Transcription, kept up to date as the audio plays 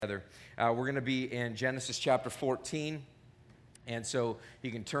We're going to be in Genesis chapter 14, and so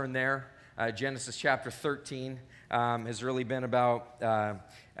you can turn there. Genesis chapter 13 has really been about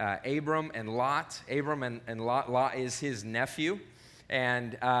Abram and Lot. Abram and Lot. Lot is his nephew,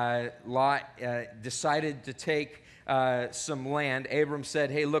 and Lot decided to take some land. Abram said,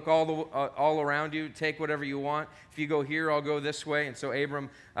 "Hey, look all around you. Take whatever you want. If you go here, I'll go this way." And so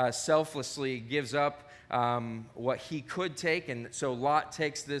Abram selflessly gives up what he could take, and so Lot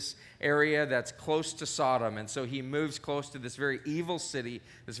takes this area that's close to Sodom, and so he moves close to this very evil city,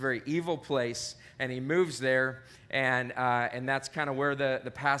 this very evil place, and he moves there, and that's kind of where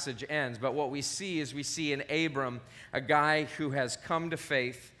the passage ends. But what we see is we see in Abram a guy who has come to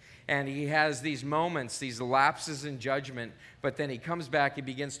faith, and he has these moments, these lapses in judgment, but then he comes back, he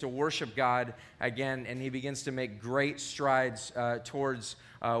begins to worship God again, and he begins to make great strides towards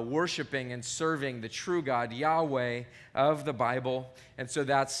worshiping and serving the true God, Yahweh, of the Bible. And so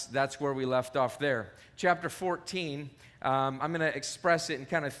that's where we left off there. Chapter 14, I'm going to express it in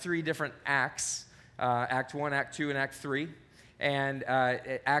kind of three different acts, Act 1, Act 2, and Act 3. And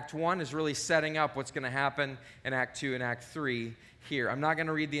Act 1 is really setting up what's going to happen in Act 2 and Act 3 here. I'm not going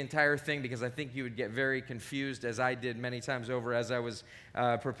to read the entire thing because I think you would get very confused, as I did many times over as I was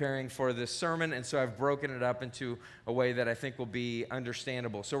preparing for this sermon, and so I've broken it up into a way that I think will be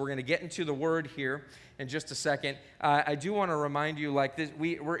understandable. So we're going to get into the Word here in just a second. I do want to remind you, like this,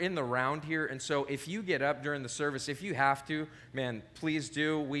 we're in the round here, and so if you get up during the service, if you have to, man, please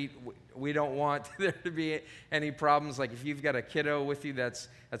do. We don't want there to be any problems. Like if you've got a kiddo with you that's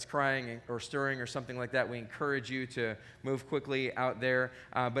crying or stirring or something like that, we encourage you to move quickly out there.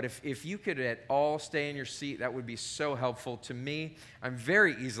 But if you could at all stay in your seat, that would be so helpful to me. I'm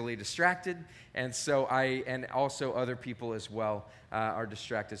very easily distracted, and so and also other people as well are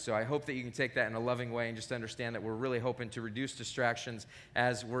distracted. So I hope that you can take that in a loving way and just understand that we're really hoping to reduce distractions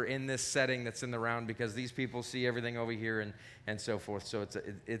as we're in this setting that's in the round, because these people see everything over here and so forth. So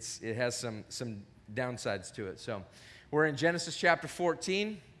it has some downsides to it. So we're in Genesis chapter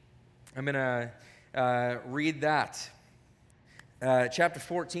 14. I'm going to read that. Chapter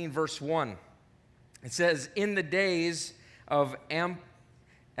 14, verse 1. It says, "In the days of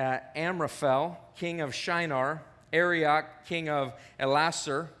Amraphel, king of Shinar, Arioch, king of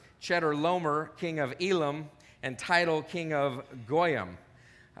Elasar, Chedorlaomer, king of Elam, and Tidal, king of Goyim."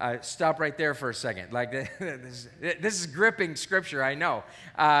 Stop right there for a second. Like this is gripping scripture, I know,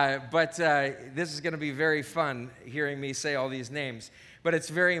 but this is going to be very fun hearing me say all these names. But it's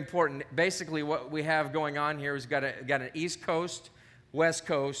very important. Basically, what we have going on here is got an East Coast, West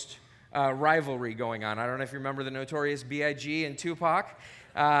Coast rivalry going on. I don't know if you remember the notorious B.I.G. and Tupac.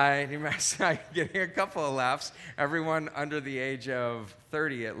 Getting a couple of laughs. Everyone under the age of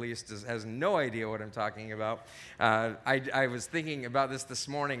 30 at least has no idea what I'm talking about. I was thinking about this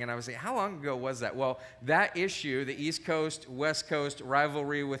morning, and I was saying, how long ago was that? Well, that issue, the East Coast, West Coast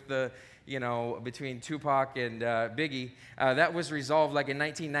rivalry with between Tupac and Biggie, that was resolved like in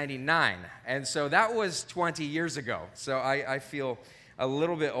 1999. And so that was 20 years ago. So I feel a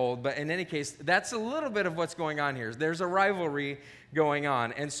little bit old, but in any case, that's a little bit of what's going on here. There's a rivalry going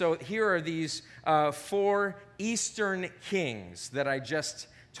on. And so here are these four eastern kings that I just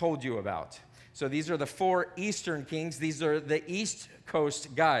told you about. So these are the four eastern kings. These are the East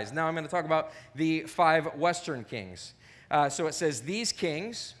Coast guys. Now I'm going to talk about the five western kings. So it says these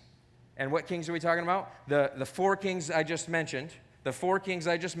kings, and what kings are we talking about? The four kings I just mentioned. The four kings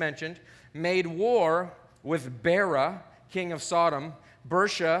I just mentioned made war with Bera, king of Sodom,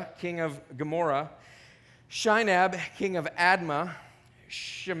 Bersha, king of Gomorrah, Shinab, king of Admah,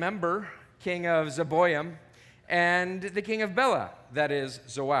 Shemember, king of Zeboim, and the king of Bela, that is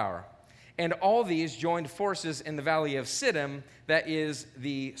Zoar. And all these joined forces in the valley of Siddim, that is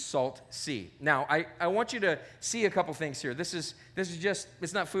the Salt Sea. Now, I want you to see a couple things here. This is just,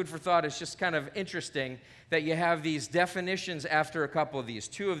 it's not food for thought, it's just kind of interesting that you have these definitions after a couple of these.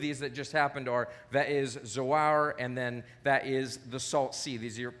 Two of these that just happened are, that is Zoar, and then that is the Salt Sea.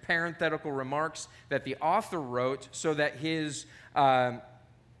 These are parenthetical remarks that the author wrote so that his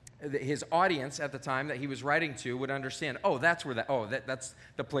audience at the time that he was writing to would understand, that's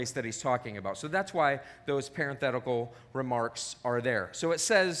the place that he's talking about. So that's why those parenthetical remarks are there. So it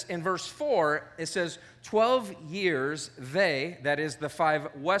says in verse 4, it says, 12 years they, that is the five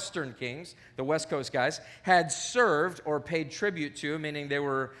western kings, the West Coast guys, had served or paid tribute to, meaning they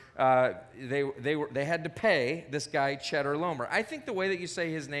had to pay this guy Chedorlaomer. I think the way that you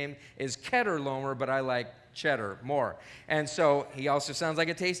say his name is Chedorlaomer, but I like cheddar more. And so he also sounds like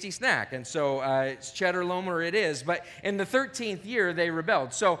a tasty snack. And so it's cheddar lomer it is. But in the 13th year, they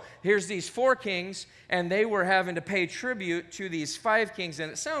rebelled. So here's these 4 kings, and they were having to pay tribute to these 5 kings.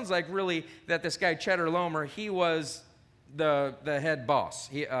 And it sounds like really that this guy Cheddar Lomer, he was the head boss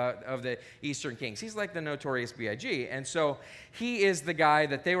of the Eastern Kings. He's like the notorious B.I.G. And so he is the guy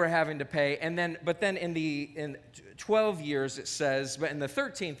that they were having to pay. But then in 12 years, it says, but in the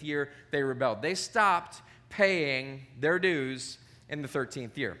 13th year, they rebelled. They stopped paying their dues in the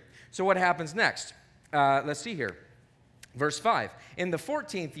 13th year. So what happens next? Let's see here. Verse 5. In the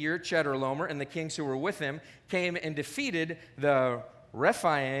 14th year, Cheddar Lomer and the kings who were with him came and defeated the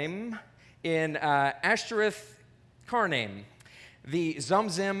Rephaim in Ashtoreth Karnaim, the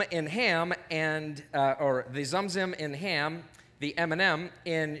Zumzim in Ham, the Zumzim in Ham, the Eminem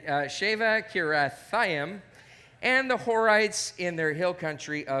in Sheva Kirathaim, and the Horites in their hill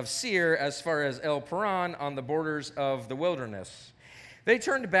country of Seir as far as El Paran on the borders of the wilderness. They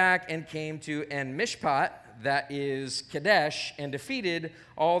turned back and came to En Mishpat, that is Kadesh, and defeated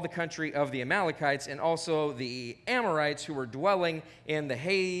all the country of the Amalekites and also the Amorites who were dwelling in the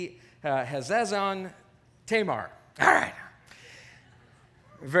Hazazon Tamar. All right.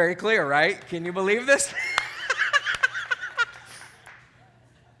 Very clear, right? Can you believe this?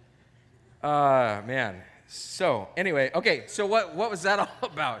 Man. So anyway, okay, so what was that all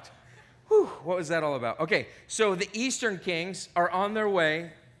about? Whew, what was that all about? Okay, so the Eastern kings are on their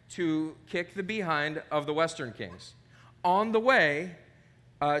way to kick the behind of the Western kings. On the way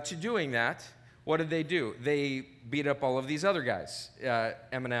to doing that, what did they do? They beat up all of these other guys,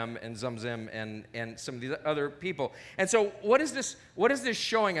 Eminem and Zumzim and some of these other people. And so what is this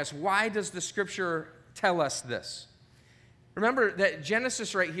showing us? Why does the scripture tell us this? Remember that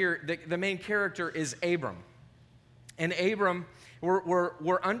Genesis right here, the main character is Abram. And Abram,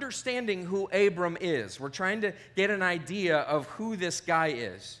 we're understanding who Abram is. We're trying to get an idea of who this guy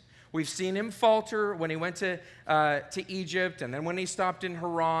is. We've seen him falter when he went to Egypt, and then when he stopped in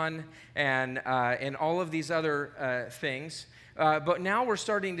Haran, and all of these other things. But now we're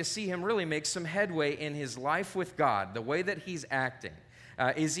starting to see him really make some headway in his life with God, the way that he's acting.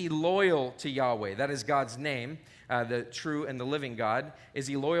 Is he loyal to Yahweh? That is God's name, the true and the living God. Is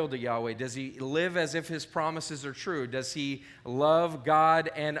he loyal to Yahweh? Does he live as if his promises are true? Does he love God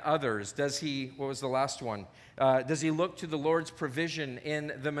and others? Does he, what was the last one? Does he look to the Lord's provision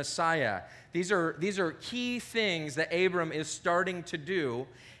in the Messiah? These are key things that Abram is starting to do,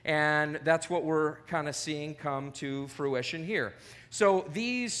 and that's what we're kind of seeing come to fruition here. So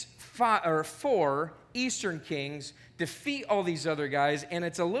these 4 Eastern kings defeat all these other guys, and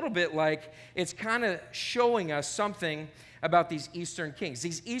it's a little bit like it's kind of showing us something about these Eastern kings.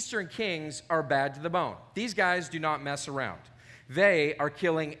 These Eastern kings are bad to the bone. These guys do not mess around. They are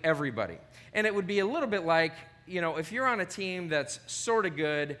killing everybody. And it would be a little bit like, if you're on a team that's sort of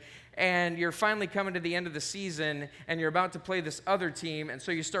good and you're finally coming to the end of the season and you're about to play this other team, and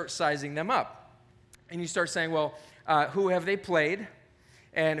so you start sizing them up. And you start saying, well, who have they played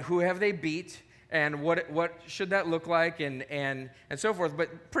and who have they beat and what should that look like and so forth.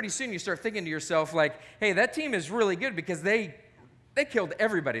 But pretty soon you start thinking to yourself like, hey, that team is really good because they killed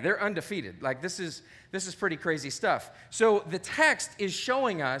everybody. They're undefeated. Like this is pretty crazy stuff. So the text is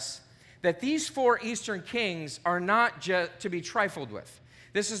showing us that these 4 Eastern kings are not just to be trifled with.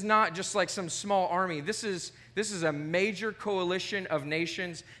 This is not just like some small army. This is a major coalition of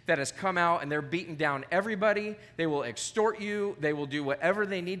nations that has come out, and they're beating down everybody. They will extort you. They will do whatever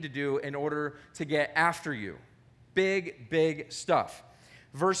they need to do in order to get after you. Big, big stuff.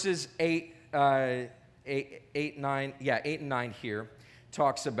 Verses 8 and 9 here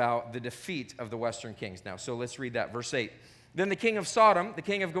talks about the defeat of the Western kings. Now, so let's read that. Verse 8. Then the king of Sodom, the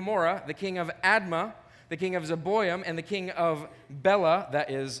king of Gomorrah, the king of Admah, the king of Zeboim, and the king of Bela, that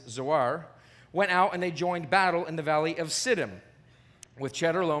is Zoar, went out and they joined battle in the valley of Siddim with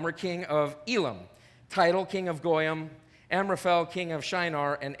Chedorlaomer, king of Elam, Tidal, king of Goyim, Amraphel, king of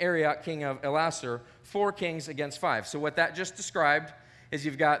Shinar, and Arioch, king of Elasar, 4 kings against 5. So what that just described is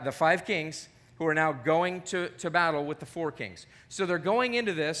you've got the 5 kings who are now going to battle with the 4 kings. So they're going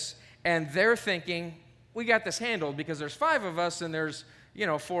into this, and they're thinking, we got this handled because there's 5 of us and there's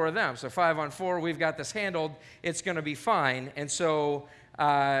 4 of them. So 5 on 4, we've got this handled. It's going to be fine. And so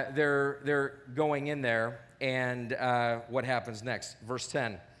they're going in there. And what happens next? Verse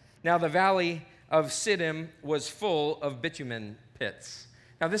 10. Now the valley of Siddim was full of bitumen pits.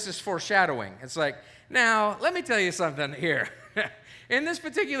 Now this is foreshadowing. It's like, now let me tell you something here. In this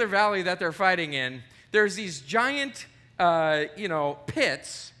particular valley that they're fighting in, there's these giant,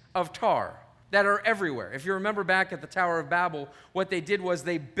 pits of tar that are everywhere. If you remember back at the Tower of Babel, what they did was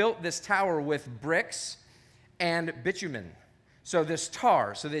they built this tower with bricks and bitumen. So this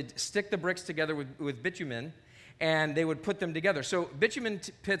tar, so they'd stick the bricks together with bitumen, and they would put them together. So bitumen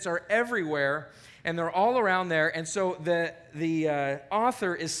pits are everywhere, and they're all around there. And so the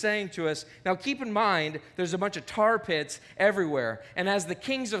author is saying to us, now keep in mind, there's a bunch of tar pits everywhere. And as the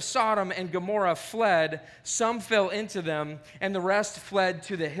kings of Sodom and Gomorrah fled, some fell into them, and the rest fled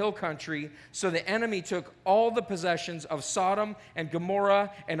to the hill country. So the enemy took all the possessions of Sodom and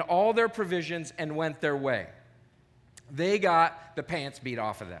Gomorrah and all their provisions and went their way. They got the pants beat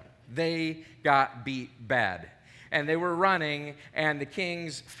off of them. They got beat bad. And they were running, and the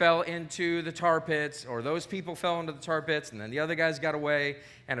kings fell into the tar pits, or those people fell into the tar pits, and then the other guys got away,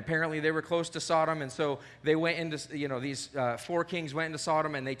 and apparently they were close to Sodom, and so they went into, these 4 kings went into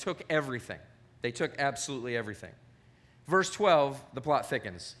Sodom, and they took everything. They took absolutely everything. Verse 12, the plot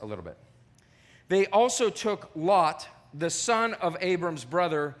thickens a little bit. They also took Lot, the son of Abram's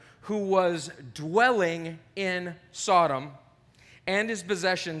brother, who was dwelling in Sodom, and his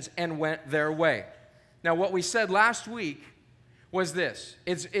possessions, and went their way. Now, what we said last week was this.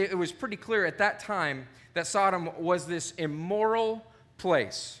 It was pretty clear at that time that Sodom was this immoral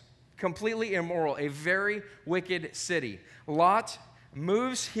place, completely immoral, a very wicked city. Lot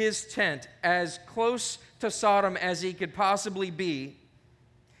moves his tent as close to Sodom as he could possibly be.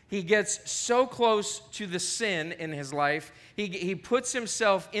 He gets so close to the sin in his life, he puts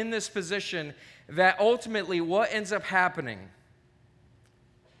himself in this position that ultimately what ends up happening,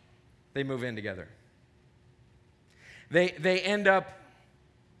 they move in together. They end up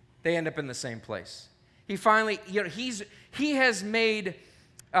in the same place. He finally, he has made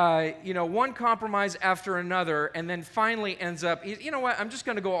one compromise after another, and then finally ends up, you know what, I'm just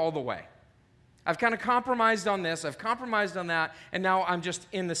going to go all the way. I've kind of compromised on this, I've compromised on that, and now I'm just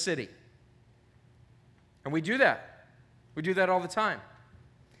in the city. And we do that. We do that all the time.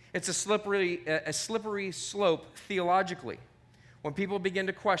 It's a slippery slope theologically when people begin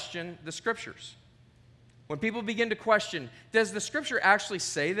to question the Scriptures. When people begin to question, does the Scripture actually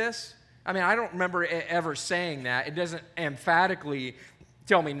say this? I mean, I don't remember it ever saying that. It doesn't emphatically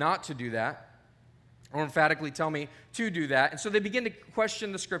tell me not to do that, or emphatically tell me to do that. And so they begin to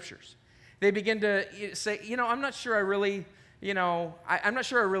question the Scriptures. They begin to say, I'm not sure I really, I'm not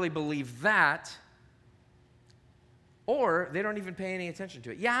sure I really believe that. Or they don't even pay any attention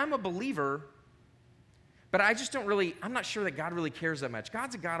to it. Yeah, I'm a believer, but I just I'm not sure that God really cares that much.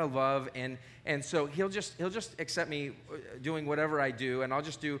 God's a God of love, and so he'll just accept me doing whatever I do, and I'll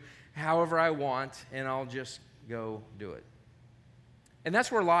just do however I want, and I'll just go do it. And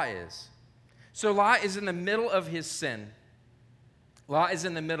that's where Lot is. So Lot is in the middle of his sin. Lot is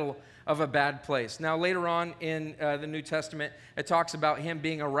in the middle of a bad place. Now, later on in the New Testament, it talks about him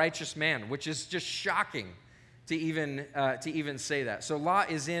being a righteous man, which is just shocking to even say that. So Lot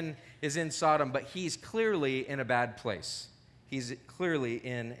is in Sodom, but he's clearly in a bad place. He's clearly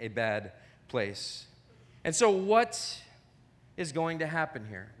in a bad place. And so what is going to happen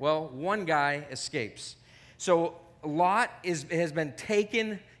here? Well, one guy escapes. So Lot has been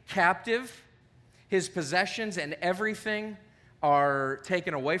taken captive. His possessions and everything are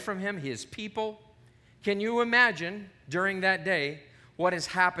taken away from him, his people. Can you imagine during that day what has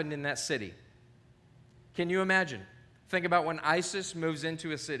happened in that city? Can you imagine? Think about when ISIS moves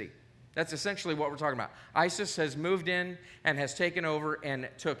into a city. That's essentially what we're talking about. ISIS has moved in and has taken over and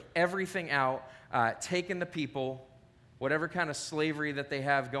took everything out, taken the people, whatever kind of slavery that they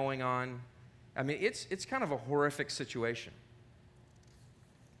have going on. I mean, it's kind of a horrific situation.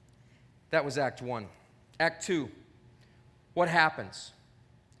 That was Act 1. Act 2, what happens?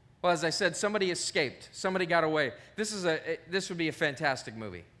 Well, as I said, somebody escaped. Somebody got away. This would be a fantastic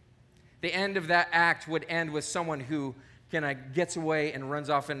movie. The end of that act would end with someone who gets away and runs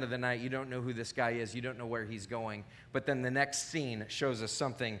off into the night. You don't know who this guy is. You don't know where he's going. But then the next scene shows us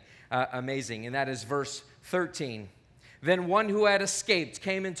something amazing, and that is verse 13. Then one who had escaped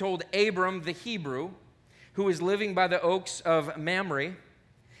came and told Abram the Hebrew, who was living by the oaks of Mamre,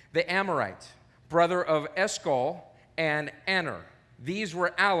 the Amorite, brother of Eshcol and Aner. These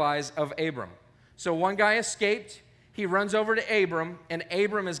were allies of Abram. So one guy escaped. He runs over to Abram, and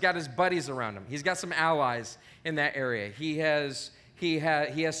Abram has got his buddies around him. He's got some allies in that area. He has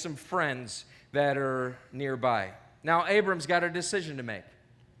some friends that are nearby. Now, Abram's got a decision to make.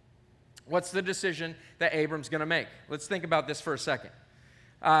 What's the decision that Abram's going to make? Let's think about this for a second.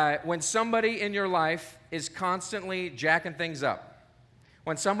 When somebody in your life is constantly jacking things up,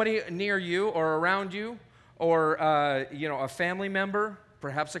 when somebody near you or around you or a family member,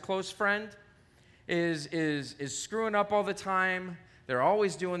 perhaps a close friend, is screwing up all the time, they're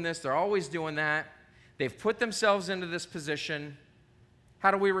always doing this, they're always doing that, they've put themselves into this position, how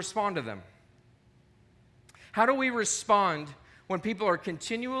do we respond to them? How do we respond when people are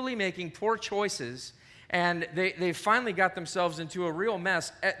continually making poor choices and they finally got themselves into a real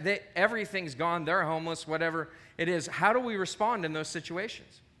mess? Everything's gone, they're homeless, whatever it is. How do we respond in those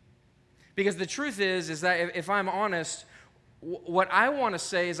situations? Because the truth is that if I'm honest, what I want to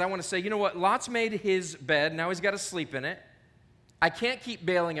say is you know what, Lot's made his bed, now he's got to sleep in it. I can't keep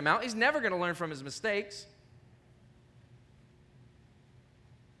bailing him out. He's never going to learn from his mistakes.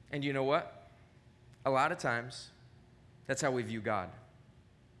 And you know what? A lot of times, that's how we view God.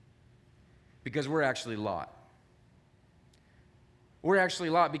 Because we're actually Lot. We're actually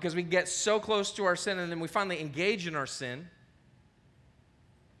Lot because we get so close to our sin and then we finally engage in our sin.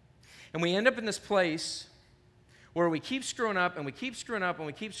 And we end up in this place where we keep screwing up and we keep screwing up and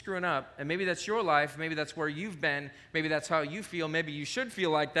we keep screwing up. And maybe that's your life. Maybe that's where you've been. Maybe that's how you feel. Maybe you should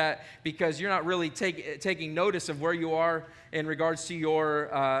feel like that because you're not really taking notice of where you are in regards to your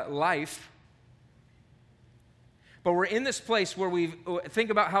life. But we're in this place where we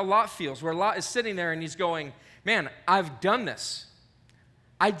think about how Lot feels, where Lot is sitting there and he's going, man, I've done this.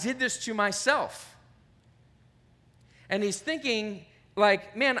 I did this to myself. And he's thinking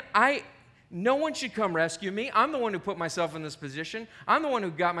like, man, no one should come rescue me. I'm the one who put myself in this position. I'm the one who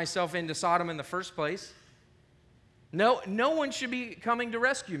got myself into Sodom in the first place. No one should be coming to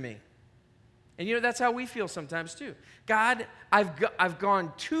rescue me. And you know, that's how we feel sometimes too. God, I've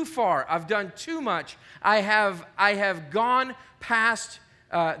gone too far. I've done too much. I have gone past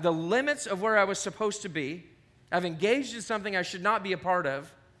the limits of where I was supposed to be. I've engaged in something I should not be a part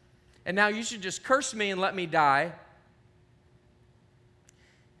of. And now you should just curse me and let me die.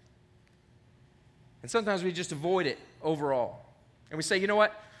 And sometimes we just avoid it overall. And we say, you know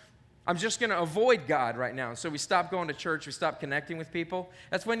what? I'm just going to avoid God right now. And so we stop going to church. We stop connecting with people.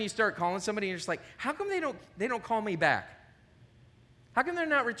 That's when you start calling somebody and you're just like, how come they don't call me back? How come they're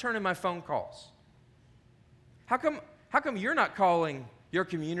not returning my phone calls? How come you're not calling your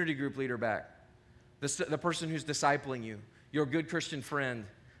community group leader back? The person who's discipling you, your good Christian friend,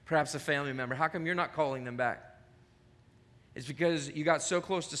 perhaps a family member. How come you're not calling them back? It's because you got so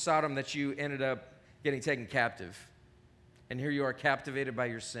close to Sodom that you ended up getting taken captive. And here you are captivated by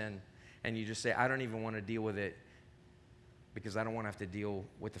your sin. And you just say, I don't even want to deal with it because I don't want to have to deal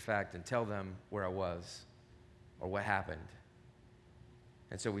with the fact and tell them where I was or what happened.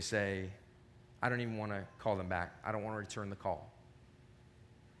 And so we say, I don't even want to call them back. I don't want to return the call.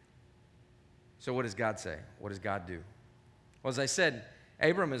 So what does God say? What does God do? Well, as I said,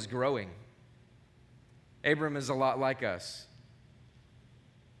 Abram is growing. Abram is a lot like us.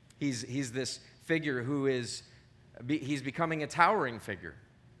 He's this figure who he's becoming a towering figure.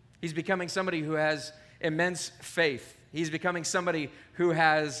 He's becoming somebody who has immense faith. He's becoming somebody who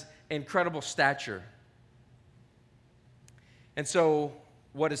has incredible stature. And so,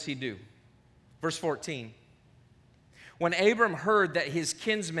 what does he do? Verse 14. When Abram heard that his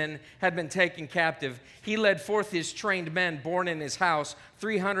kinsmen had been taken captive, he led forth his trained men born in his house,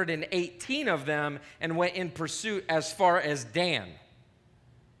 318 of them, and went in pursuit as far as Dan.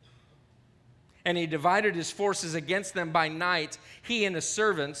 And he divided his forces against them by night, he and his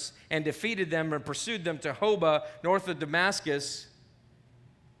servants, and defeated them and pursued them to Hobah, north of Damascus.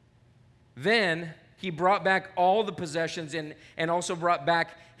 Then he brought back all the possessions and also brought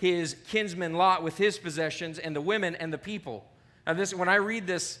back his kinsman Lot with his possessions and the women and the people. Now when I read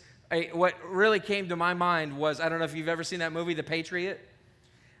this, what really came to my mind was, I don't know if you've ever seen that movie, The Patriot.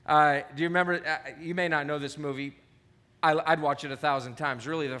 Do you remember? You may not know this movie. I'd watch it 1,000 times.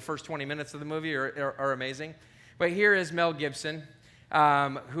 Really, the first 20 minutes of the movie are amazing. But here is Mel Gibson,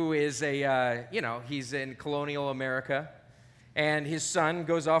 who is he's in colonial America. And his son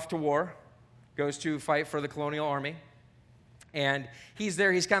goes off to war, goes to fight for the colonial army. And he's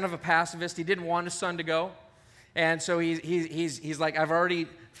there. He's kind of a pacifist. He didn't want his son to go. And so he's like, I've already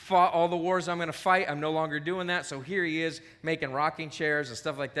fought all the wars I'm going to fight. I'm no longer doing that. So here he is making rocking chairs and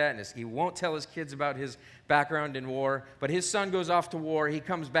stuff like that. And he won't tell his kids about his background in war. But his son goes off to war. He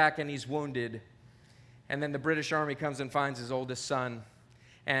comes back and he's wounded. And then the British Army comes and finds his oldest son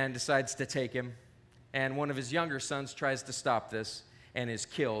and decides to take him. And one of his younger sons tries to stop this and is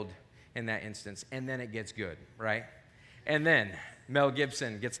killed in that instance. And then it gets good, right? And then Mel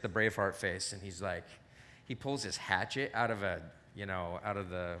Gibson gets the Braveheart face and he's like, he pulls his hatchet out of the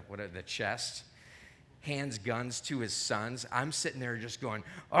chest, hands guns to his sons. I'm sitting there just going,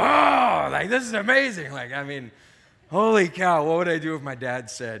 oh, like this is amazing. Like, I mean, holy cow, what would I do if my dad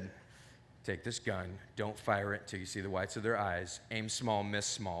said, take this gun, don't fire it until you see the whites of their eyes, aim small, miss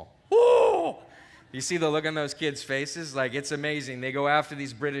small. Woo! You see the look on those kids' faces? Like, it's amazing. They go after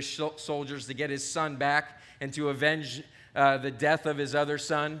these British soldiers to get his son back and to avenge the death of his other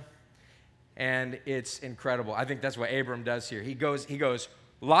son. and it's incredible. I think that's what Abram does here. He goes,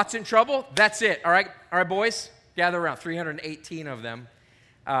 Lot's in trouble? That's it. All right, boys, gather around. 318 of them.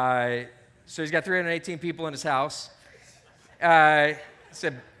 So he's got 318 people in his house. It's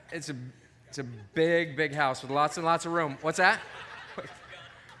a big house with lots and lots of room. What's that?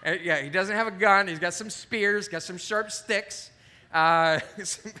 Yeah, he doesn't have a gun. He's got some spears, got some sharp sticks,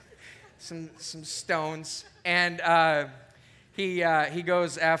 some stones, and he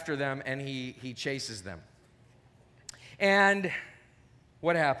goes after them and he chases them. And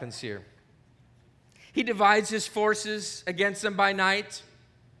what happens here? He divides his forces against them by night.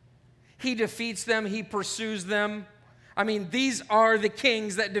 He defeats them. He pursues them. I mean, these are the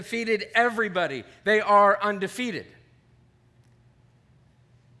kings that defeated everybody. They are undefeated.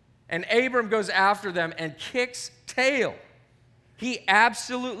 And Abram goes after them and kicks tail. He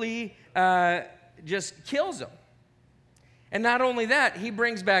absolutely just kills them. And not only that, he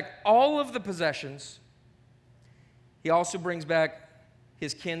brings back all of the possessions. He also brings back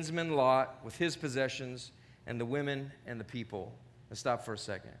his kinsman Lot with his possessions and the women and the people. Let's stop for a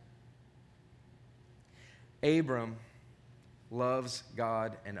second. Abram loves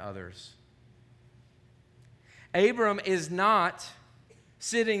God and others. Abram is not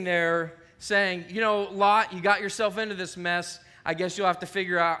sitting there saying, Lot, you got yourself into this mess. I guess you'll have to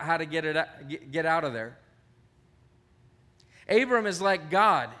figure out how to get out of there. Abram is like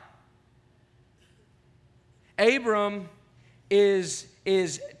God. Abram is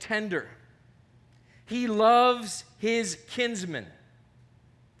tender. He loves his kinsman.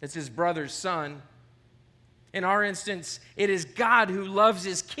 It's his brother's son. In our instance, it is God who loves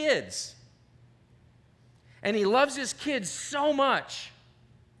his kids. And he loves his kids so much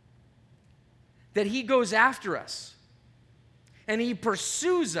that he goes after us. And he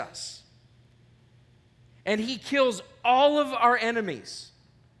pursues us. And he kills all of our enemies.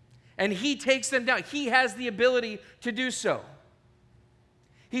 And he takes them down. He has the ability to do so.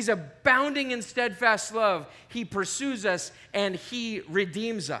 He's abounding in steadfast love. He pursues us and he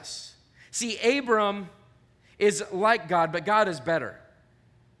redeems us. See, Abram is like God, but God is better.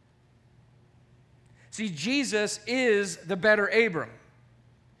 See, Jesus is the better Abram.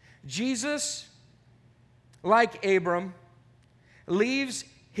 Jesus, like Abram, leaves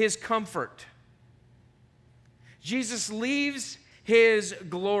his comfort. Jesus leaves his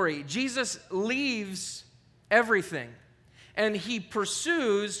glory. Jesus leaves everything, and he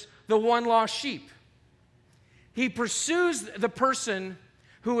pursues the one lost sheep. He pursues the person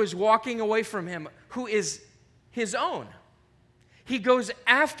who is walking away from him, who is his own. He goes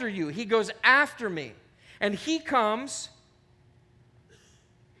after you. He goes after me. And he comes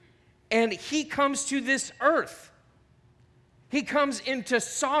to this earth. He comes into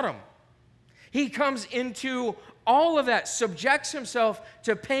Sodom. He comes into all of that, subjects himself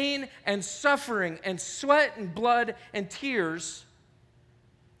to pain and suffering and sweat and blood and tears,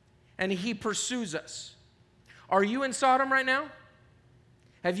 and he pursues us. Are you in Sodom right now?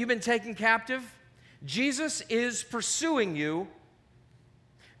 Have you been taken captive? Jesus is pursuing you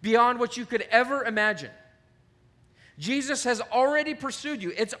beyond what you could ever imagine. Jesus has already pursued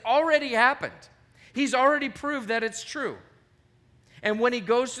you. It's already happened. He's already proved that it's true. And when he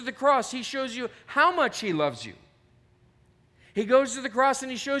goes to the cross, he shows you how much he loves you. He goes to the cross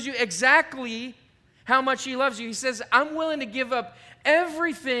and he shows you exactly how much he loves you. He says, I'm willing to give up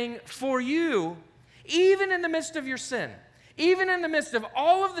everything for you, even in the midst of your sin. Even in the midst of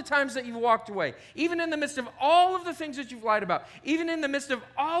all of the times that you've walked away, even in the midst of all of the things that you've lied about, even in the midst of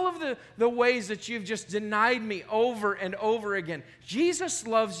all of the ways that you've just denied me over and over again, Jesus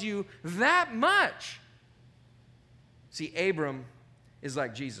loves you that much. See, Abram is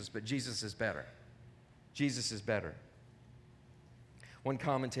like Jesus, but Jesus is better. Jesus is better. One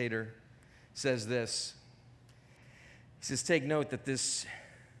commentator says this. He says, take note that this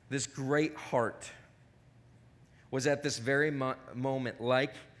great heart was at this very moment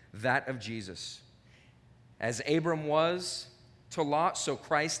like that of Jesus. As Abram was to Lot, so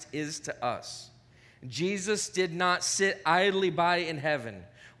Christ is to us. Jesus did not sit idly by in heaven,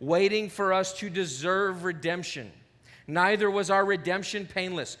 waiting for us to deserve redemption. Neither was our redemption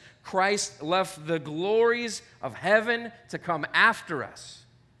painless. Christ left the glories of heaven to come after us.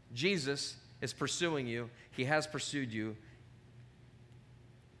 Jesus is pursuing you. He has pursued you.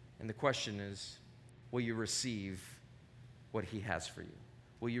 And the question is, will you receive what he has for you?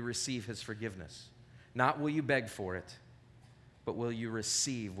 Will you receive his forgiveness? Not will you beg for it, but will you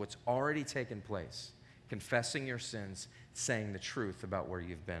receive what's already taken place, confessing your sins, saying the truth about where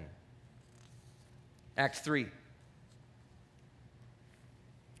you've been. Act 3.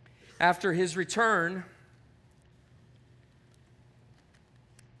 After his return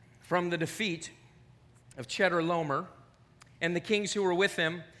from the defeat of Chedorlaomer and the kings who were with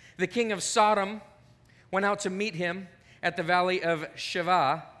him, the king of Sodom went out to meet him at the valley of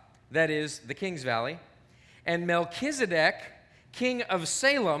Shavah, that is, the king's valley. And Melchizedek, king of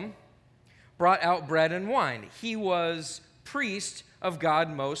Salem, brought out bread and wine. He was priest of God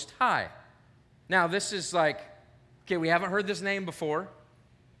Most High. Now, this is like, okay, we haven't heard this name before.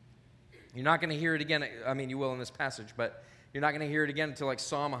 You're not going to hear it again. I mean, you will in this passage, but you're not going to hear it again until like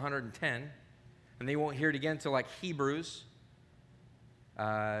Psalm 110. And they won't hear it again until like Hebrews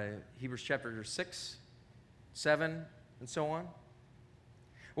chapter 6, 7, and so on.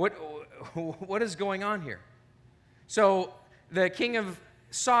 What is going on here? So the king of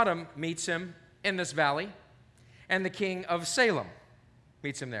Sodom meets him in this valley, and the king of Salem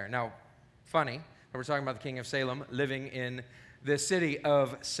meets him there. Now, funny that we're talking about the king of Salem living in the city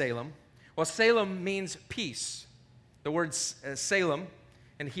of Salem. Well, Salem means peace. The word Salem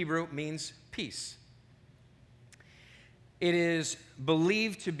in Hebrew means peace. It is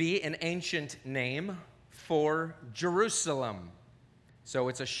believed to be an ancient name for Jerusalem. So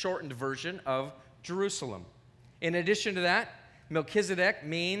it's a shortened version of Jerusalem. In addition to that, Melchizedek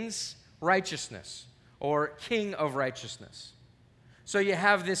means righteousness or king of righteousness. So you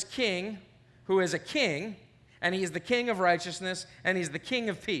have this king who is a king, and he's the king of righteousness, and he's the king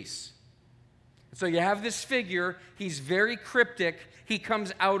of peace. So you have this figure, he's very cryptic, he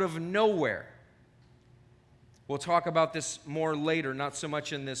comes out of nowhere. We'll talk about this more later, not so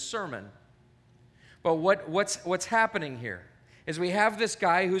much in this sermon. But what's happening here is we have this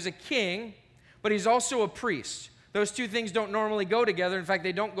guy who's a king, but he's also a priest. Those two things don't normally go together. In fact,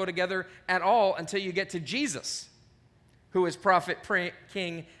 they don't go together at all until you get to Jesus, who is prophet,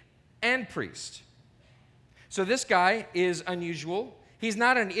 king, and priest. So this guy is unusual. He's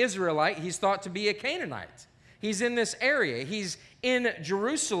not an Israelite. He's thought to be a Canaanite. He's in this area. He's in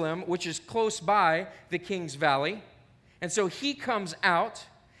Jerusalem, which is close by the King's Valley. And so he comes out.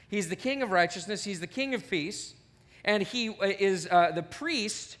 He's the king of righteousness. He's the king of peace. And he is the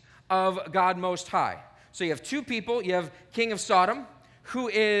priest of God Most High. So you have two people. You have king of Sodom, who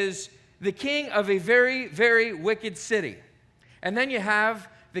is the king of a very, very wicked city. And then you have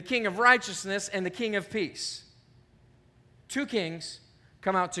the king of righteousness and the king of peace. Two kings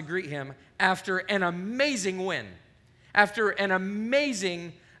come out to greet him after an amazing win, after an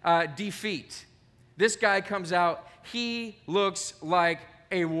amazing defeat. This guy comes out. He looks like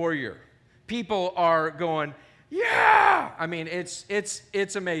a warrior. People are going, yeah! I mean,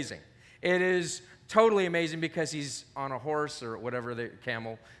 it's amazing. It is totally amazing because he's on a horse or whatever, the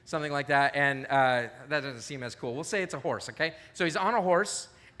camel, something like that, and that doesn't seem as cool. We'll say it's a horse, okay? So he's on a horse,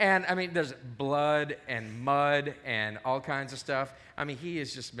 and I mean, there's blood and mud and all kinds of stuff. I mean, he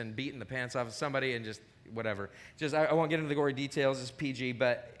has just been beating the pants off of somebody and just whatever. Just I won't get into the gory details, it's PG,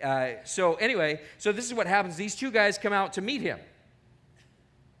 but so anyway, so this is what happens. These two guys come out to meet him.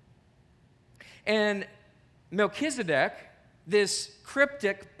 And Melchizedek, this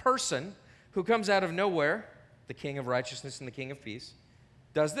cryptic person who comes out of nowhere, the king of righteousness and the king of peace,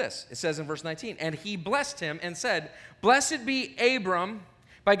 does this. It says in verse 19, and he blessed him and said, blessed be Abram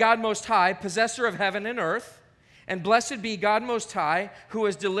by God Most High, possessor of heaven and earth, and blessed be God Most High, who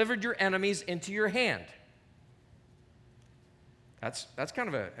has delivered your enemies into your hand. That's kind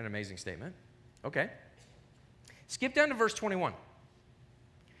of an amazing statement. Okay. Skip down to verse 21.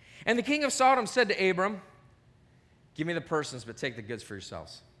 And the king of Sodom said to Abram, give me the persons, but take the goods for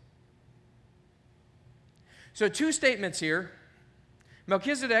yourselves. So two statements here.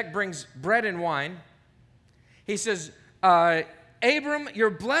 Melchizedek brings bread and wine. He says, Abram, you're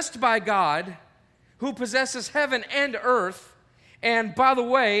blessed by God who possesses heaven and earth. And by the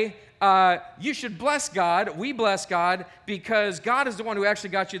way, you should bless God. We bless God because God is the one who actually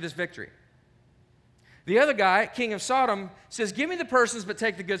got you this victory. The other guy, king of Sodom, says, give me the persons, but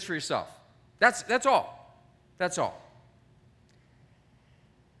take the goods for yourself. That's all. That's all.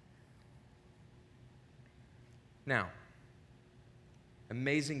 Now,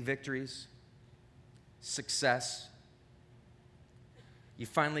 amazing victories, success. You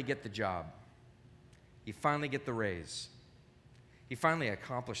finally get the job. You finally get the raise. You finally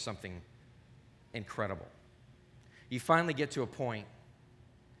accomplish something incredible. You finally get to a point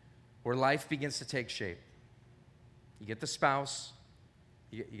where life begins to take shape. You get the spouse,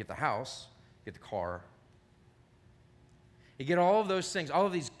 you get the house, you get the car. You get all of those things. All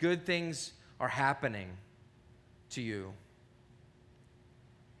of these good things are happening to you.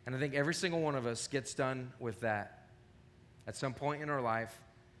 And I think every single one of us gets done with that at some point in our life.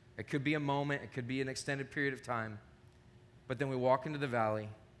 It could be a moment, it could be an extended period of time. But then we walk into the valley,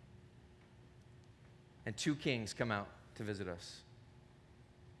 and two kings come out to visit us.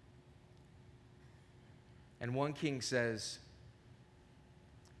 And one king says,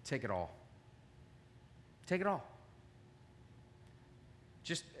 take it all. Take it all.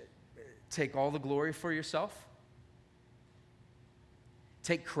 Just take all the glory for yourself.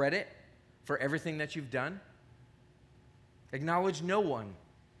 Take credit for everything that you've done. Acknowledge no one.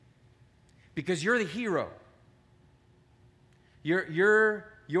 Because you're the hero. You're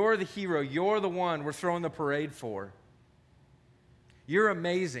the hero. You're the one we're throwing the parade for. You're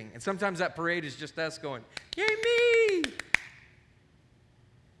amazing. And sometimes that parade is just us going, yay me!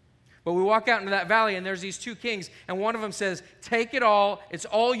 But we walk out into that valley and there's these two kings, and one of them says, take it all. It's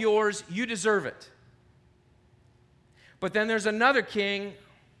all yours. You deserve it. But then there's another king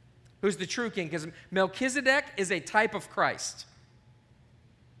who's the true king, because Melchizedek is a type of Christ.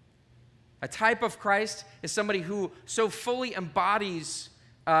 A type of Christ is somebody who so fully embodies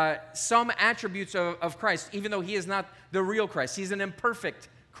some attributes of Christ, even though he is not the real Christ. He's an imperfect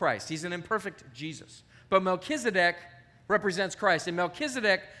Christ. He's an imperfect Jesus. But Melchizedek represents Christ. And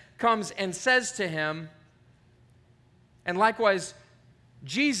Melchizedek comes and says to him, and likewise,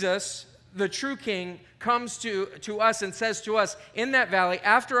 Jesus, the true king, comes to us and says to us in that valley,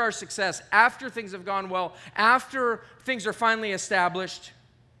 after our success, after things have gone well, after things are finally established,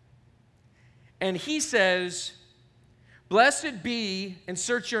 and he says, blessed be,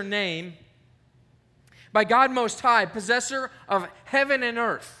 insert your name, by God Most High, possessor of heaven and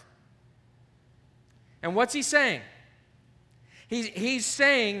earth. And what's he saying? He's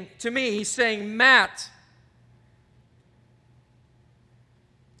saying to me, he's saying, Matt,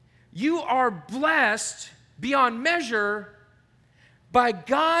 you are blessed beyond measure by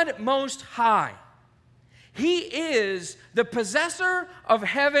God Most High. He is the possessor of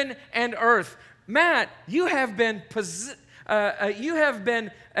heaven and earth. Matt, you have been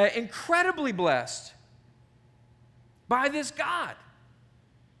incredibly blessed by this God.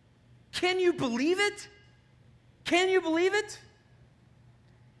 Can you believe it? Can you believe it?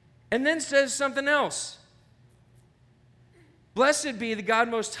 And then says something else. Blessed be the God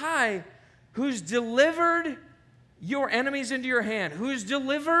Most High, who's delivered your enemies into your hand, who's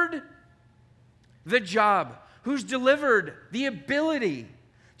delivered the job, who's delivered the ability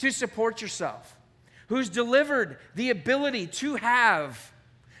to support yourself, who's delivered the ability to have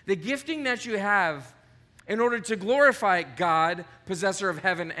the gifting that you have in order to glorify God, possessor of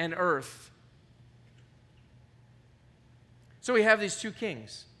heaven and earth. So we have these two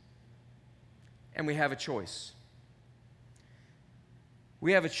kings, and we have a choice.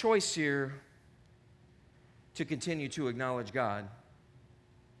 We have a choice here to continue to acknowledge God,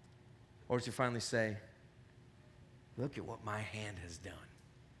 or to finally say, look at what my hand has done.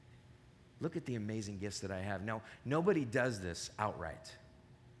 Look at the amazing gifts that I have. Now, nobody does this outright.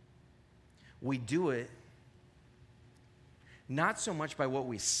 We do it not so much by what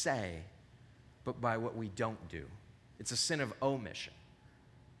we say, but by what we don't do. It's a sin of omission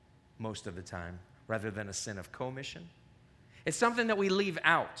most of the time, rather than a sin of commission. It's something that we leave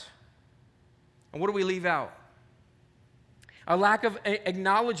out. And what do we leave out? A lack of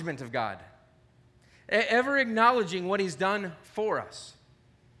acknowledgement of God. Ever acknowledging what he's done for us,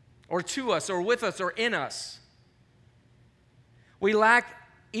 or to us, or with us, or in us. We lack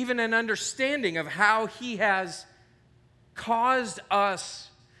even an understanding of how he has caused us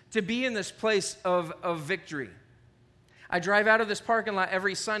to be in this place of victory. I drive out of this parking lot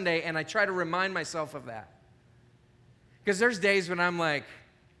every Sunday, and I try to remind myself of that. Because there's days when I'm like,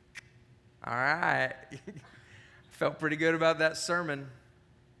 all right, felt pretty good about that sermon.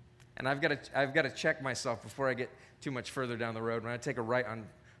 And I've got to check myself before I get too much further down the road. When I take a right on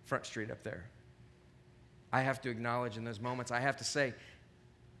Front Street up there, I have to acknowledge in those moments, I have to say,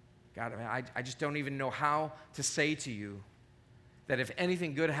 God, I just don't even know how to say to you that if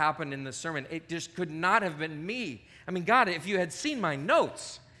anything good happened in the sermon, it just could not have been me. I mean, God, if you had seen my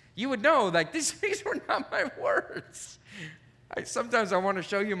notes, you would know, like, these were not my words. Sometimes I want to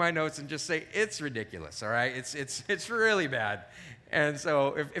show you my notes and just say, it's ridiculous, all right? It's really bad. And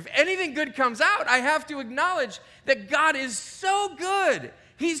so if anything good comes out, I have to acknowledge that God is so good.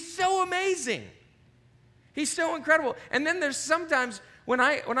 He's so amazing. He's so incredible. And then there's sometimes when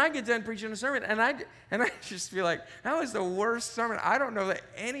I get done preaching a sermon and I just feel like, that was the worst sermon. I don't know that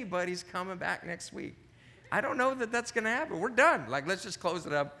anybody's coming back next week. I don't know that that's going to happen. We're done. Like, let's just close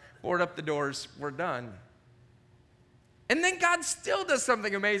it up, board up the doors. We're done. And then God still does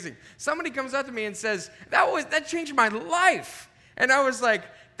something amazing. Somebody comes up to me and says, that changed my life. And I was like,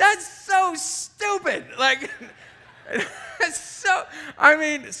 that's so stupid. Like,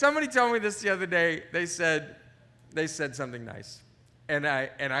 somebody told me this the other day. They said something nice. And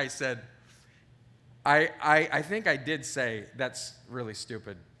I said, I think I did say that's really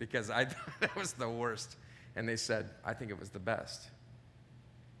stupid, because I thought that was the worst. And they said, I think it was the best.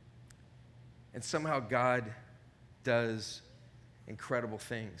 And somehow God does incredible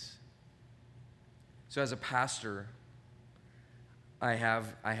things. So as a pastor, I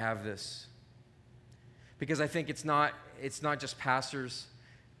have this. Because I think it's not just pastors.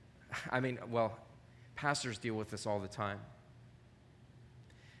 Pastors deal with this all the time.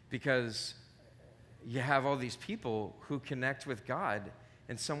 Because you have all these people who connect with God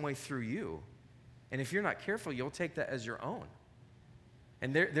in some way through you. And if you're not careful, you'll take that as your own.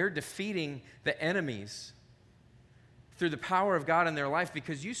 And they're defeating the enemies through the power of God in their life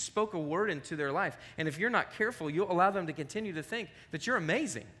because you spoke a word into their life. And if you're not careful, you'll allow them to continue to think that you're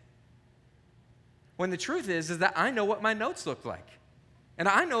amazing. When the truth is that I know what my notes look like. And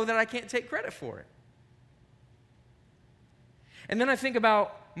I know that I can't take credit for it. And then I think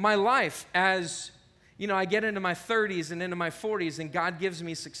about my life as, I get into my 30s and into my 40s and God gives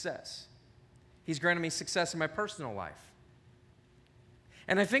me success. He's granted me success in my personal life.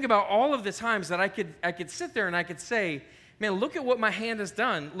 And I think about all of the times that I could sit there and I could say, man, look at what my hand has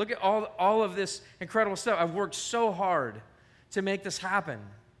done. Look at all of this incredible stuff. I've worked so hard to make this happen.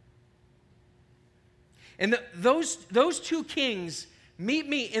 And those two kings meet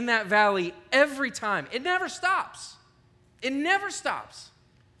me in that valley every time. It never stops. It never stops.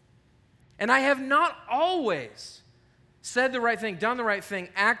 And I have not always said the right thing, done the right thing,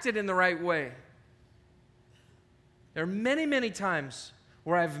 acted in the right way. There are many, many times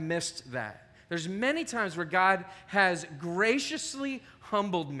where I've missed that. There's many times where God has graciously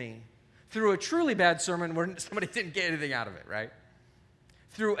humbled me through a truly bad sermon where somebody didn't get anything out of it, right?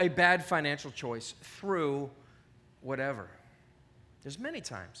 Through a bad financial choice, through whatever. There's many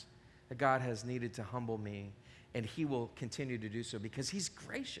times that God has needed to humble me, and He will continue to do so because He's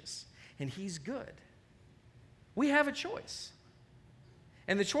gracious and He's good. We have a choice.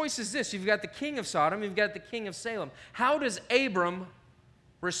 And the choice is this. You've got the king of Sodom, you've got the king of Salem. How does Abram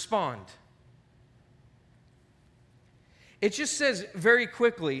respond? It just says very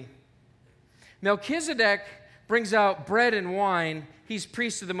quickly, Melchizedek brings out bread and wine. He's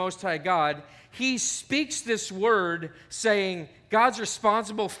priest of the Most High God. He speaks this word saying, God's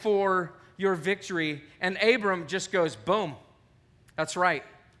responsible for your victory. And Abram just goes, boom, that's right.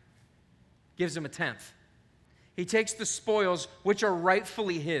 Gives him a tenth. He takes the spoils, which are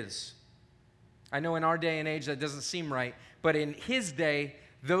rightfully his. I know in our day and age that doesn't seem right, but in his day,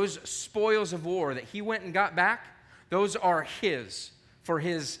 those spoils of war that he went and got back, those are his for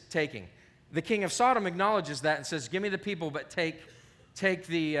his taking. The king of Sodom acknowledges that and says, give me the people, but take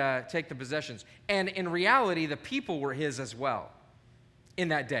the possessions. And in reality, the people were his as well in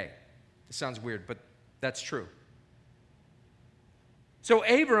that day. It sounds weird, but that's true. So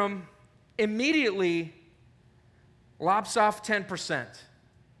Abram immediately lops off 10%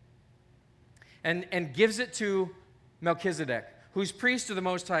 and gives it to Melchizedek, who's priest of the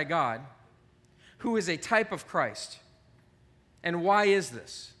Most High God, who is a type of Christ. And why is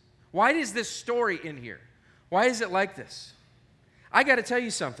this? Why is this story in here? Why is it like this? I got to tell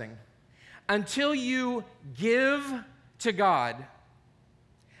you something. Until you give to God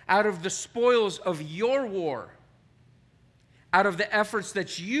out of the spoils of your war, out of the efforts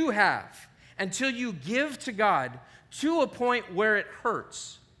that you have, until you give to God to a point where it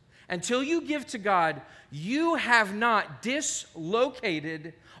hurts, until you give to God, you have not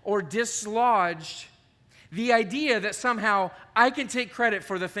dislocated or dislodged the idea that somehow I can take credit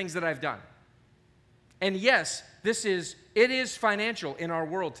for the things that I've done. And yes, it is financial in our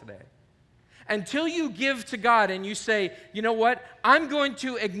world today. Until you give to God and you say, you know what, I'm going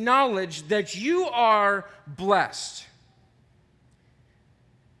to acknowledge that you are blessed.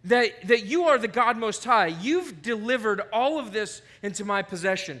 That you are the God Most High. You've delivered all of this into my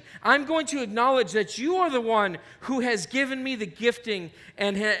possession. I'm going to acknowledge that you are the one who has given me the gifting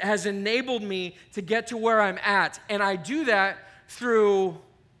and has enabled me to get to where I'm at. And I do that through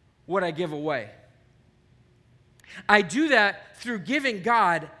what I give away. I do that through giving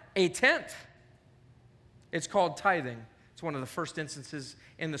God a tenth. It's called tithing. It's one of the first instances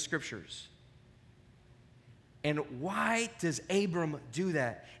in the scriptures. And why does Abram do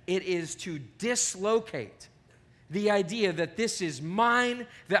that? It is to dislocate the idea that this is mine,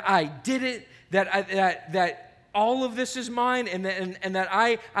 that I did it, that all of this is mine, and that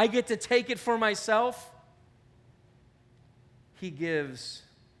I get to take it for myself. He gives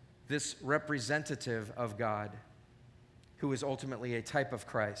this representative of God, who is ultimately a type of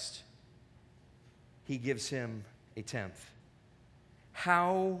Christ, he gives him a tenth.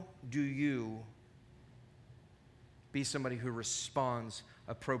 How do you be somebody who responds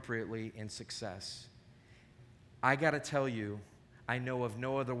appropriately in success? I got to tell you, I know of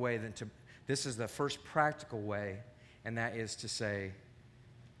no other way This is the first practical way, and that is to say,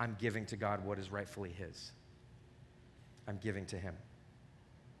 I'm giving to God what is rightfully His. I'm giving to Him.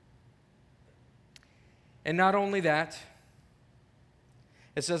 And not only that,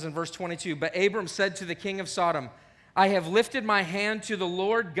 it says in verse 22, but Abram said to the king of Sodom, I have lifted my hand to the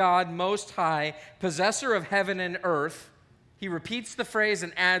Lord God Most High, possessor of heaven and earth. He repeats the phrase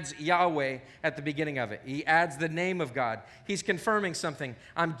and adds Yahweh at the beginning of it. He adds the name of God. He's confirming something.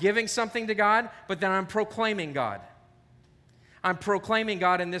 I'm giving something to God, but then I'm proclaiming God. I'm proclaiming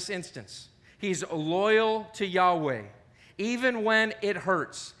God in this instance. He's loyal to Yahweh, even when it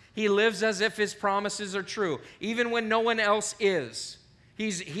hurts. He lives as if His promises are true, even when no one else is.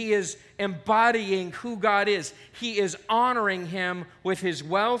 He is embodying who God is. He is honoring Him with His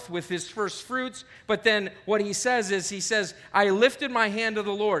wealth, with His first fruits. But then what he says is, he says, I lifted my hand to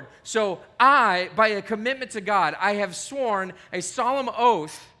the Lord. So I, by a commitment to God, I have sworn a solemn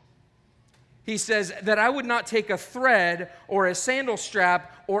oath. He says that I would not take a thread or a sandal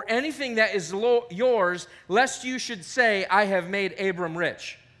strap or anything that is yours, lest you should say, I have made Abram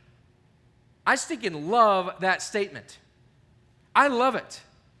rich. I stinking love that statement. I love it.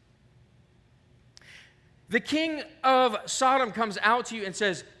 The king of Sodom comes out to you and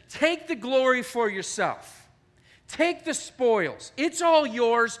says, take the glory for yourself. Take the spoils. It's all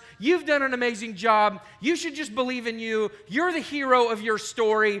yours. You've done an amazing job. You should just believe in you. You're the hero of your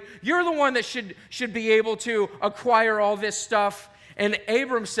story. You're the one that should be able to acquire all this stuff. And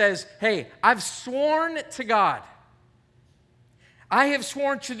Abram says, hey, I've sworn to God. I have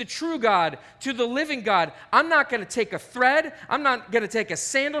sworn to the true God, to the living God. I'm not going to take a thread. I'm not going to take a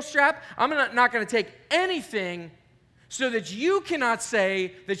sandal strap. I'm not going to take anything so that you cannot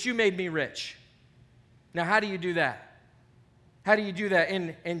say that you made me rich. Now, how do you do that? How do you do that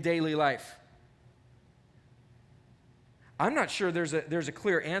in daily life? I'm not sure there's a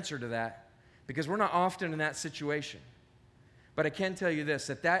clear answer to that because we're not often in that situation. But I can tell you this,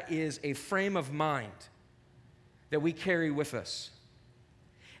 that is a frame of mind that we carry with us.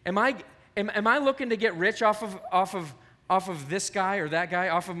 Am I looking to get rich off of this guy or that guy,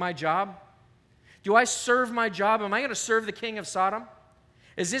 off of my job? Do I serve my job? Am I going to serve the king of Sodom?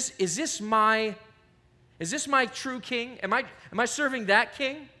 Is this my true king? Am I serving that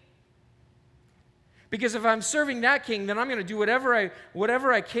king? Because if I'm serving that king, then I'm going to do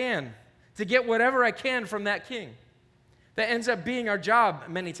whatever I can to get whatever I can from that king. That ends up being our job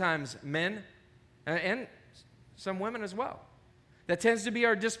many times, men, and some women as well. That tends to be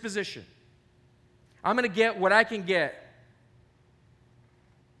our disposition. I'm going to get what I can get.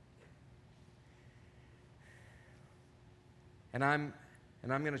 And I'm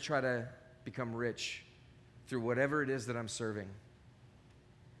going to try to become rich through whatever it is that I'm serving.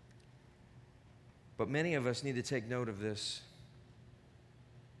 But many of us need to take note of this.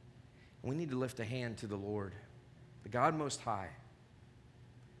 We need to lift a hand to the Lord, the God Most High.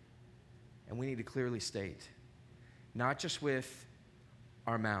 And we need to clearly state, not just with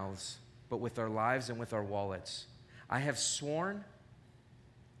our mouths, but with our lives and with our wallets. I have sworn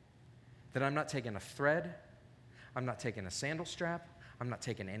that I'm not taking a thread, I'm not taking a sandal strap, I'm not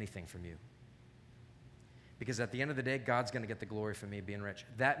taking anything from you. Because at the end of the day, God's going to get the glory from me being rich.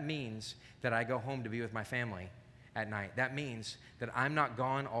 That means that I go home to be with my family at night. That means that I'm not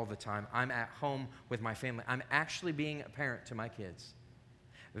gone all the time. I'm at home with my family. I'm actually being a parent to my kids.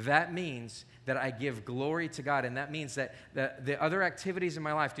 That means that I give glory to God, and that means that the other activities in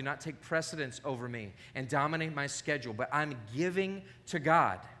my life do not take precedence over me and dominate my schedule, but I'm giving to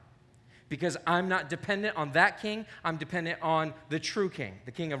God because I'm not dependent on that king. I'm dependent on the true king,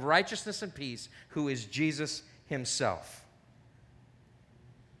 the king of righteousness and peace, who is Jesus himself.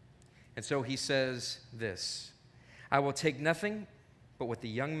 And so he says this, I will take nothing but what the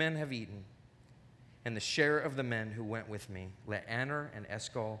young men have eaten and the share of the men who went with me. Let Aner and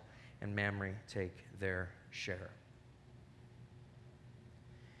Eshcol and Mamre take their share.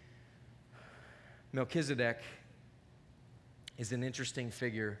 Melchizedek is an interesting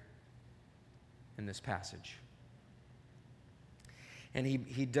figure in this passage. And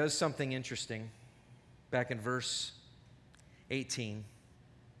he does something interesting back in verse 18.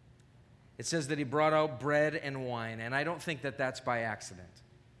 It says that he brought out bread and wine, and I don't think that that's by accident.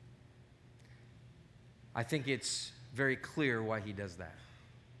 I think it's very clear why he does that.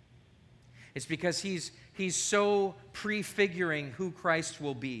 It's because he's so prefiguring who Christ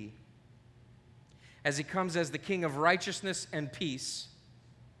will be as he comes as the King of righteousness and peace,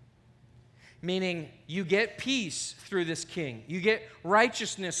 meaning you get peace through this king. You get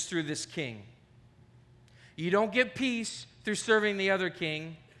righteousness through this king. You don't get peace through serving the other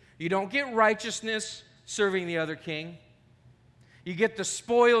king. You don't get righteousness serving the other king. You get the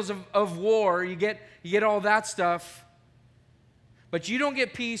spoils of war. You get all that stuff. But you don't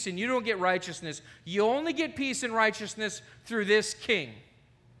get peace and you don't get righteousness. You only get peace and righteousness through this king.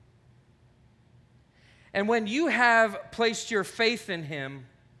 And when you have placed your faith in him,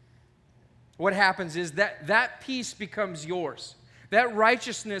 what happens is that peace becomes yours. That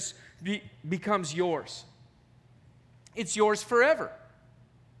righteousness becomes yours. It's yours forever.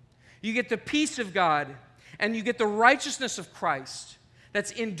 You get the peace of God and you get the righteousness of Christ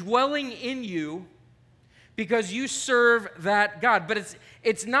that's indwelling in you because you serve that God. But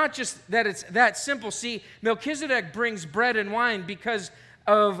it's not just that it's that simple. See, Melchizedek brings bread and wine because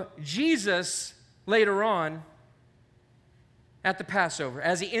of Jesus later on at the Passover,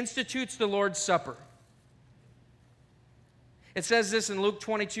 as he institutes the Lord's Supper. It says this in Luke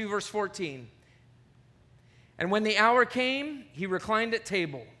 22, verse 14. And when the hour came, he reclined at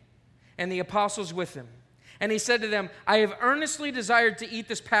table, and the apostles with him. And he said to them, I have earnestly desired to eat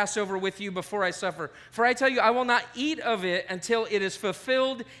this Passover with you before I suffer. For I tell you, I will not eat of it until it is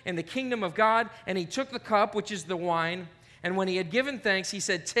fulfilled in the kingdom of God. And he took the cup, which is the wine, and when he had given thanks, he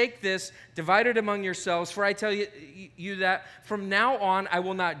said, take this, divide it among yourselves, for I tell you that from now on I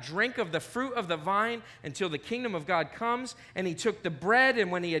will not drink of the fruit of the vine until the kingdom of God comes. And he took the bread, and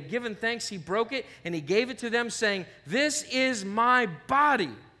when he had given thanks, he broke it, and he gave it to them, saying, this is my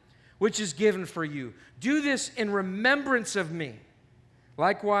body, which is given for you. Do this in remembrance of me.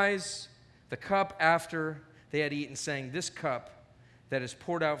 Likewise, the cup after they had eaten, saying, this cup that is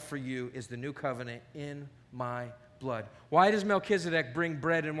poured out for you is the new covenant in my blood. Why does Melchizedek bring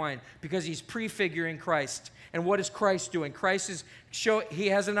bread and wine? Because he's prefiguring Christ. And what is Christ doing? He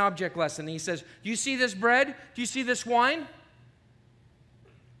has an object lesson. He says, do you see this bread? Do you see this wine?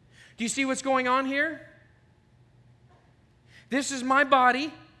 Do you see what's going on here? This is my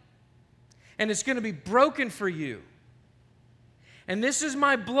body, and it's going to be broken for you. And this is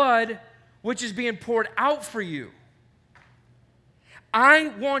my blood, which is being poured out for you. I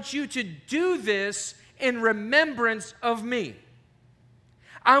want you to do this in remembrance of me.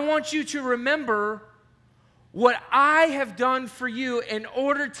 I want you to remember what I have done for you in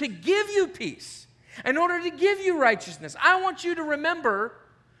order to give you peace, in order to give you righteousness. I want you to remember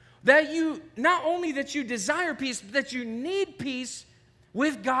that you, not only that you desire peace, but that you need peace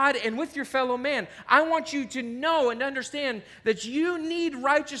with God and with your fellow man. I want you to know and understand that you need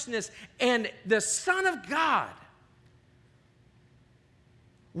righteousness, and the Son of God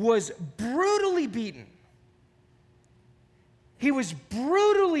was brutally beaten. He was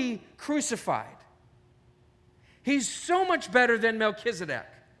brutally crucified. He's so much better than Melchizedek.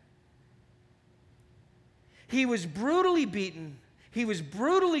 He was brutally beaten. He was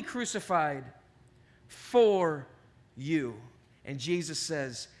brutally crucified for you. And Jesus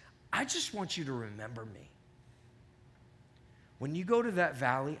says, I just want you to remember me. When you go to that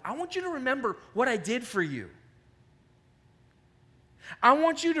valley, I want you to remember what I did for you. I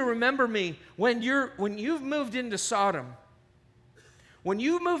want you to remember me when you've moved into Sodom. When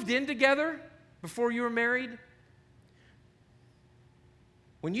you moved in together before you were married,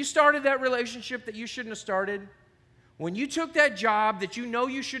 when you started that relationship that you shouldn't have started, when you took that job that you know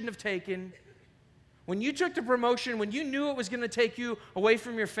you shouldn't have taken, when you took the promotion, when you knew it was going to take you away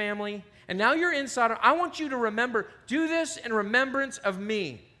from your family, and now you're in Sodom, I want you to remember, do this in remembrance of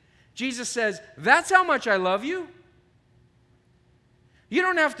me. Jesus says, that's how much I love you. You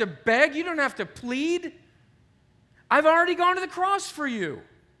don't have to beg. You don't have to plead. I've already gone to the cross for you.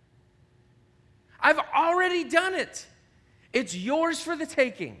 I've already done it. It's yours for the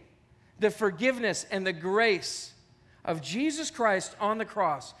taking. The forgiveness and the grace of Jesus Christ on the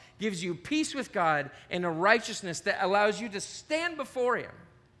cross gives you peace with God and a righteousness that allows you to stand before Him.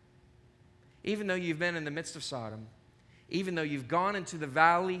 Even though you've been in the midst of Sodom, even though you've gone into the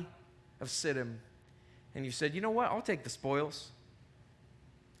valley of Siddim, and you said, you know what, I'll take the spoils.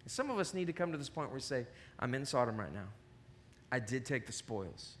 Some of us need to come to this point where we say, I'm in Sodom right now. I did take the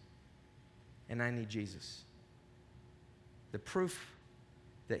spoils, and I need Jesus. The proof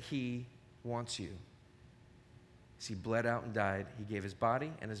that He wants you is He bled out and died. He gave His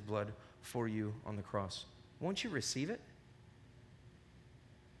body and His blood for you on the cross. Won't you receive it?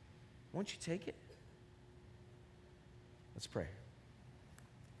 Won't you take it? Let's pray.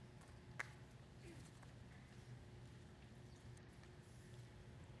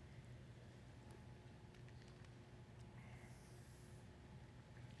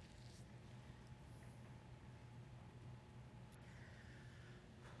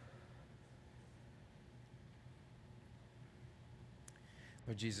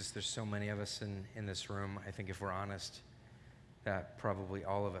 Lord Jesus, there's so many of us in this room. I think if we're honest, that probably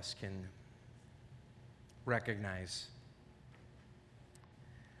all of us can recognize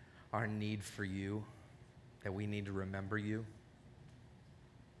our need for you, that we need to remember you.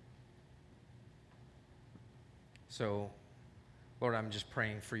 So, Lord, I'm just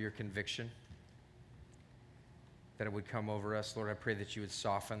praying for your conviction, that it would come over us. Lord, I pray that you would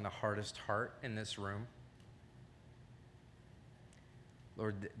soften the hardest heart in this room.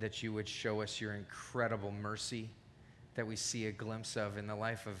 Lord, that you would show us your incredible mercy that we see a glimpse of in the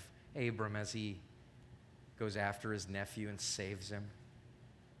life of Abram as he goes after his nephew and saves him,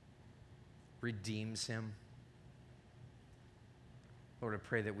 redeems him. Lord, I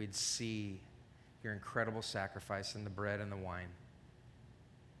pray that we'd see your incredible sacrifice in the bread and the wine.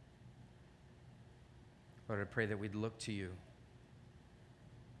 Lord, I pray that we'd look to you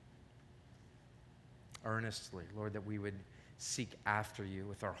earnestly. Lord, that we would seek after you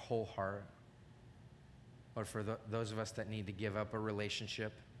with our whole heart. Lord, for those of us that need to give up a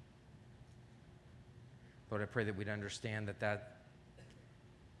relationship, Lord, I pray that we'd understand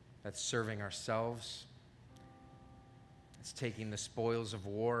that's serving ourselves. It's taking the spoils of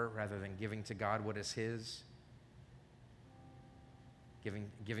war rather than giving to God what is his.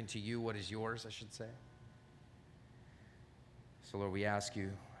 Giving to you what is yours, I should say. So Lord, we ask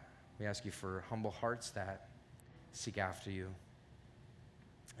you for humble hearts that seek after you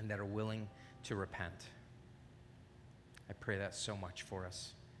and that are willing to repent. I pray that so much for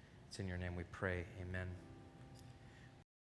us. It's in your name we pray. Amen.